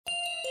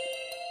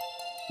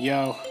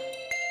Yo,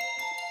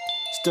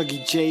 it's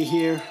Dougie J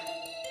here.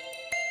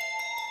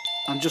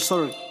 I'm just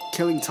sort of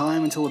killing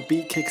time until the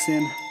beat kicks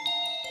in.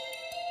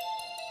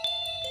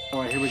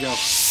 Alright, here we go.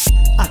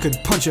 I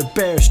could punch a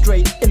bear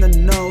straight in the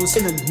nose.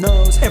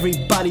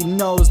 Everybody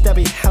knows that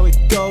be how it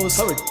goes.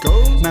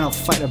 Man, I'll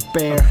fight a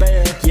bear.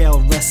 Yeah,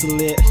 I'll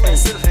wrestle it.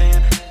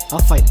 I'll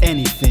fight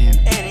anything.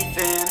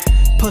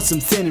 Put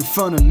something in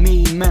front of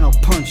me, man, I'll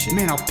punch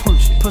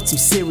it. Put some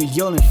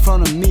cereal in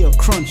front of me, I'll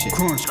crunch it.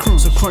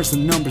 So crunch the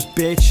numbers,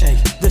 bitch.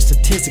 The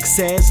statistic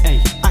says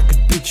I could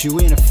beat you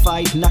in a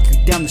fight, knock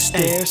you down the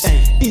stairs.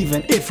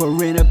 Even if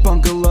we're in a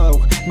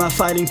bungalow, my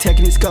fighting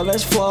technique's got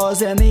less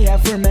flaws than the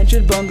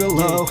aforementioned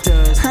bungalow.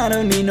 I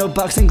don't need no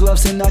boxing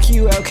gloves to knock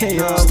you out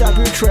KO. Stop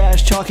your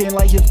trash talking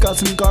like you've got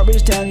some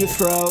garbage down your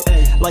throat.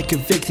 Like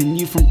evicting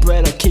you from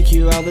bread, I'll kick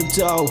you out the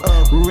dough.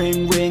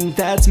 Ring ring,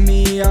 that's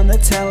me on the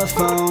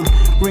telephone.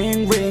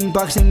 Ring ring,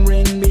 boxing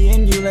ring, me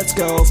and you, let's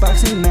go.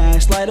 Boxing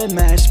match, light a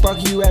match,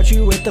 spark you out,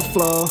 you with the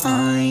flow.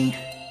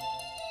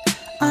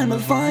 I'm a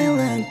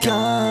violent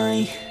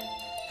guy.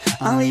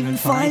 I'll even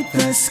fight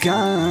the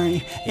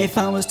sky. If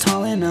I was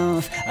tall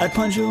enough, I'd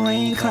punch a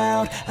rain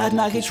cloud, I'd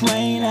knock its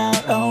rain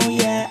out. Oh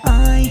yeah,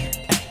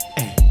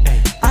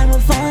 I'm a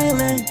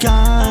violent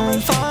guy.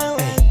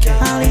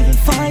 I'll even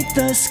fight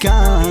the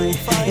sky.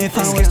 If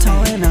I was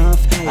tall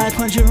enough, I'd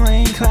punch a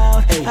rain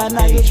cloud, I'd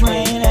knock its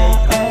rain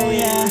out. Oh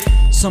yeah.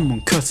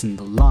 Someone cuts in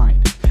the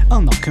line,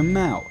 I'll knock him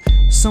out.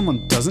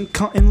 Someone doesn't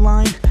cut in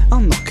line, I'll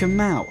knock him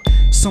out.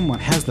 Someone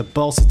has the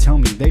balls to tell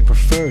me they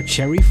prefer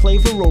cherry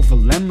flavor over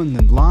lemon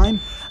and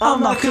lime, I'll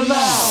knock him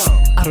out.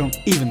 I don't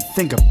even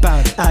think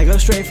about it, I go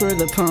straight for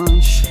the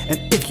punch.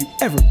 And if you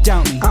ever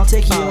doubt me, I'll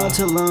take you out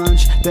to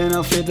lunch. Then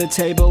I'll flip the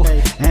table,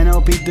 and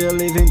I'll beat the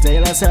living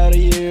daylights out of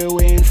you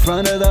in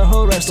front of the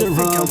whole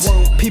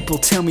restaurant. People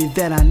tell me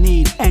that I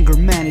need anger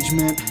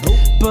management,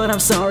 but I'm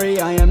sorry,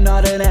 I am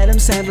not an Adam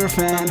Sandler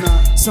fan.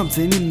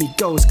 Something in me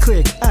goes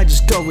click, I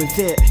just go with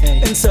it.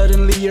 And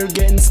suddenly you're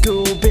getting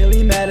school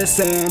Billy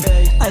Madison.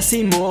 I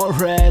see more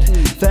red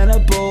than a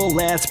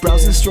bullet,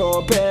 browsing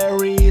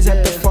strawberries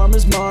at the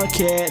farmer's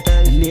market.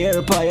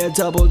 Nearby a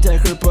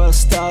double-decker bus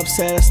stops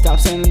at a stop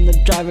sign, and the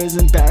driver's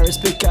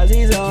embarrassed because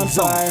he's on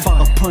fire.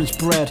 I'll punch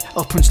bread,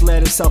 I'll punch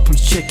lettuce, I'll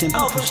punch chicken.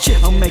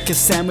 I'll make a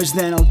sandwich,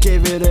 then I'll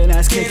give it an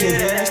ass kicking.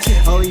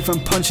 I'll even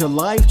punch a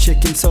live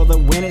chicken so that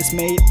when it's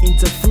made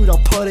into food, I'll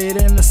put it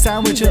in the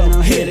sandwich and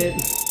I'll hit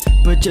it.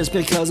 But just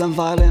because I'm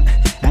violent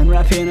and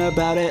rapping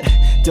about it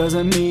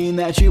doesn't mean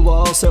that you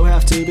also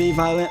have to be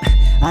violent.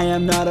 I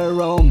am not a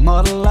role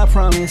model, I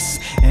promise.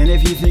 And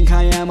if you think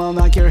I am, I'll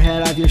knock your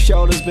head off your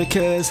shoulders,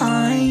 because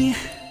I'm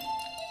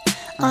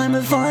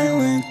a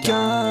violent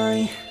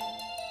guy.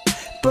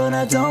 But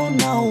I don't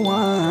know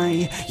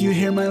why you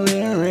hear my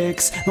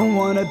lyrics and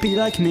wanna be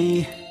like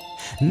me.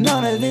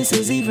 None of this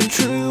is even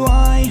true.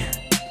 I'm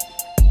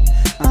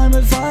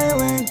a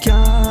violent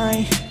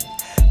guy,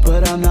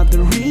 but I'm not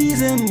the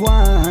reason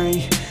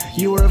why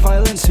you were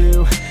violent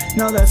too.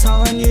 No, that's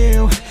all on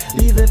you.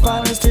 Leave the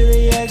violence to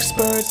the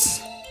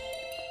experts.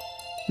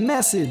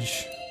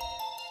 Message.